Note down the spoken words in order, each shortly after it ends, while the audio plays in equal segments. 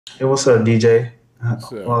Hey, what's up, DJ?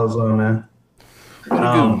 So All is well, man. pretty good.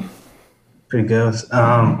 Um, Pretty good.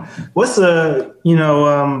 What's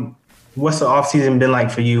what's the off season been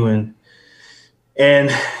like for you,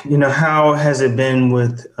 and how has it been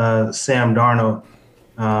with Sam Darnold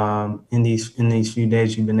in these few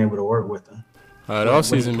days you've been able to work with him? The off What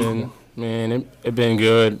do you season think? been man, it been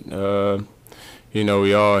good.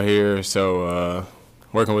 We all here, so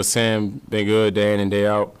working with Sam been good day in and day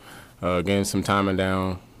out. Getting some timing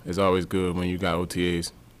down is always good when you got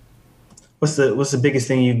OTAs. What's the biggest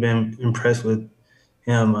thing you've been impressed with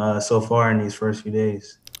him so far in these first few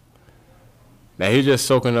days? Now he's just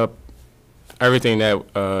soaking up everything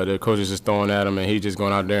that the coaches just throwing at him, and he just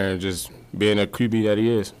going out there and just being a QB that he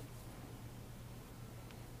is.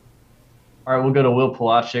 All right, we'll go to Will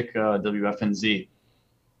Palachik, WFNZ.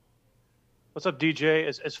 What's up, DJ?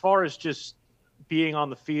 As far as just being on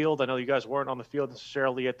the field, I know you guys weren't on the field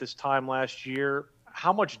necessarily at this time last year.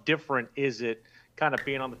 How much different is it kind of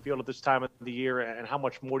being on the field at this time of the year, and how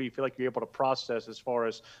much more do you feel like you're able to process as far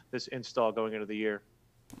as this install going into the year?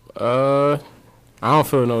 Uh, I don't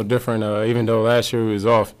feel no different. Even though last year we was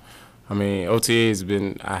off. I mean, I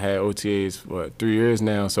had OTAs what 3 years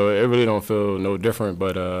now, so it really don't feel no different.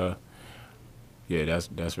 But yeah,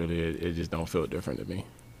 that's really it. It just don't feel different to me.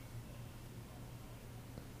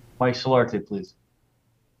 Mike Solarte, please.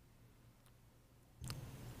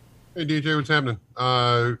 Hey DJ, what's happening?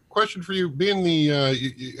 Question for you: being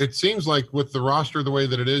it seems like with the roster the way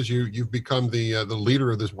that it is, you've become the leader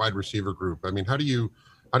of this wide receiver group. I mean, how do you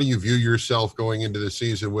view yourself going into the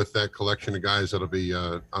season with that collection of guys that'll be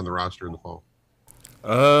on the roster in the fall?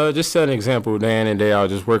 Just set an example day in and day out,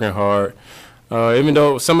 just working hard. Even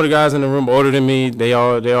though some of the guys in the room older than me, they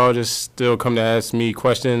all just still come to ask me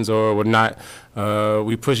questions or whatnot.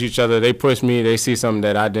 We push each other. They push me. They see something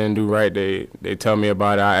that I didn't do right. They tell me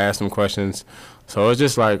about it. I ask them questions. So it's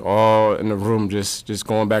just like all in the room, just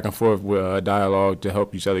going back and forth with dialogue to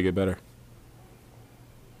help each other get better.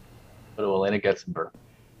 Go to Elena Getzenberg.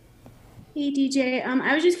 Hey DJ,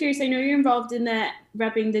 I was just curious. I know you're involved in the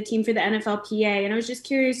repping the team for the NFLPA, and I was just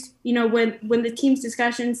curious. When the team's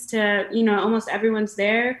discussions to almost everyone's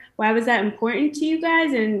there. Why was that important to you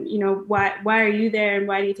guys? And why are you there? And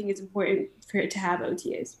why do you think it's important for it to have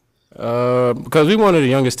OTAs? Because we one of the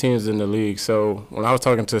youngest teams in the league. So when I was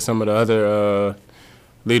talking to some of the other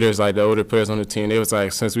leaders, like the older players on the team, they was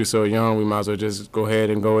like, since we're so young, we might as well just go ahead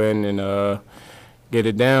and go in and get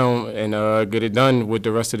it down and get it done with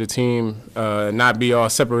the rest of the team. Not be all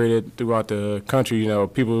separated throughout the country.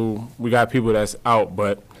 We got people that's out,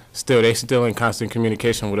 but they still in constant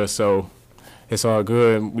communication with us. So it's all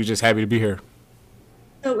good. We just happy to be here.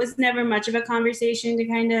 So it was never much of a conversation to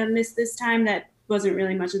kind of miss this time. That wasn't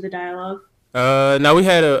really much of the dialogue. Now we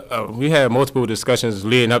had multiple discussions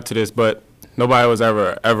leading up to this, but nobody was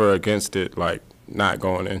ever against it, like not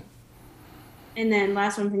going in. And then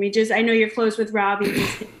last one for me, just I know you're close with Robbie.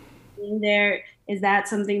 Just being there, is that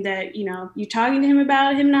something that you're talking to him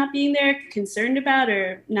about him not being there, concerned about,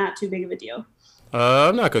 or not too big of a deal?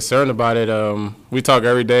 I'm not concerned about it. We talk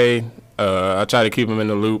every day. I try to keep him in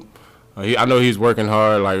the loop. I know he's working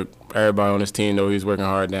hard. Like everybody on his team know he's working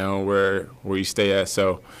hard down where he stay at.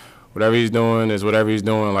 So whatever he's doing is whatever he's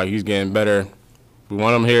doing. Like he's getting better. We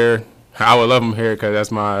want him here. I would love him here because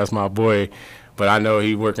that's my boy. But I know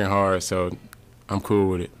he's working hard, so I'm cool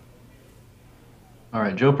with it. All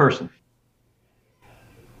right, Joe Person.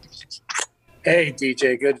 Hey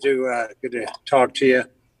DJ, good to talk to you.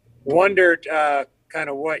 Wondered kind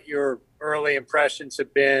of what your early impressions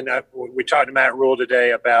have been. We talked to Matt Rule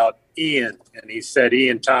today about Ian, and he said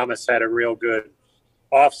Ian Thomas had a real good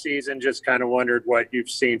offseason. Just kind of wondered what you've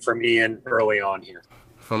seen from Ian early on here.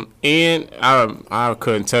 From Ian, I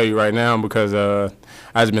couldn't tell you right now because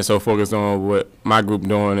I just been so focused on what my group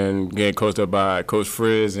doing and getting coached up by Coach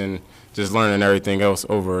Frizz and just learning everything else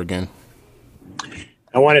over again.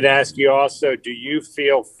 I wanted to ask you also, do you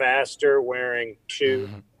feel faster wearing two?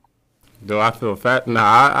 Do I feel fast?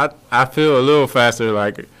 Nah, I feel a little faster.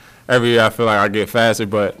 Like every year, I feel like I get faster,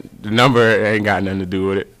 but the number ain't got nothing to do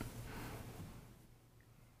with it.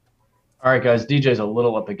 All right, guys, DJ's a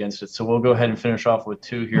little up against it, so we'll go ahead and finish off with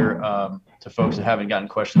two here to folks that haven't gotten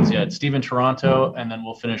questions yet. Steven Toronto, and then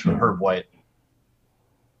we'll finish with Herb White.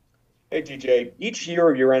 Hey, TJ, each year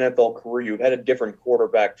of your NFL career, you've had a different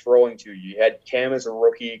quarterback throwing to you. You had Cam as a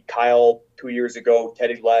rookie, Kyle 2 years ago,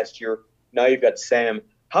 Teddy last year. Now you've got Sam.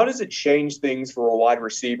 How does it change things for a wide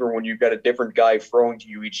receiver when you've got a different guy throwing to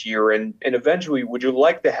you each year? And eventually, would you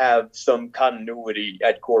like to have some continuity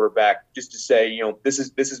at quarterback just to say, this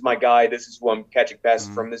is my guy, this is who I'm catching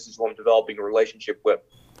passes from, this is who I'm developing a relationship with?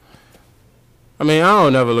 I mean, I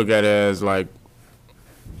don't never look at it as like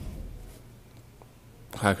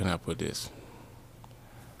how can I put this?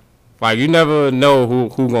 Like, you never know who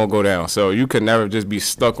gonna go down, so you could never just be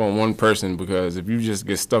stuck on one person, because if you just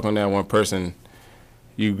get stuck on that one person,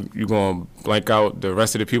 you gonna blank out the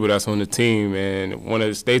rest of the people that's on the team, and when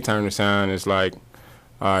it's their turn to shine, it's like,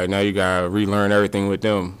 all right, now you gotta relearn everything with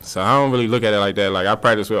them. So I don't really look at it like that. Like, I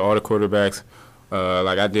practice with all the quarterbacks,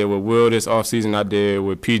 like I did with Will this offseason, I did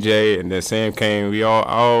with PJ, and then Sam came. We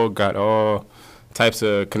all got all types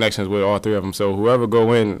of connections with all three of them. So whoever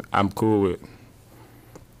go in, I'm cool with.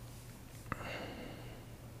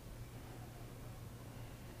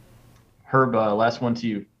 Herb, last one to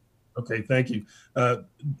you. Okay, thank you.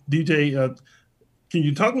 DJ, can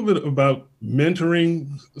you talk a little bit about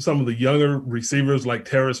mentoring some of the younger receivers like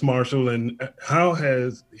Terrace Marshall, and how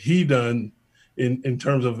has he done in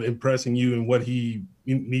terms of impressing you and what he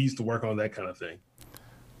needs to work on, that kind of thing?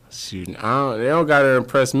 Shoot, they don't gotta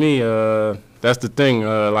impress me. That's the thing.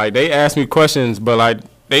 Like, they ask me questions, but like,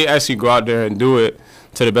 they actually go out there and do it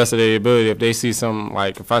to the best of their ability. If they see something,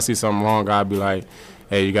 like if I see something wrong, I'd be like,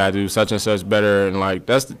 hey, you gotta do such and such better, and like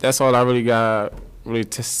that's all I really got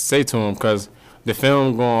to say to them, because the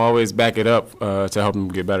film gonna always back it up to help them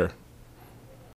get better.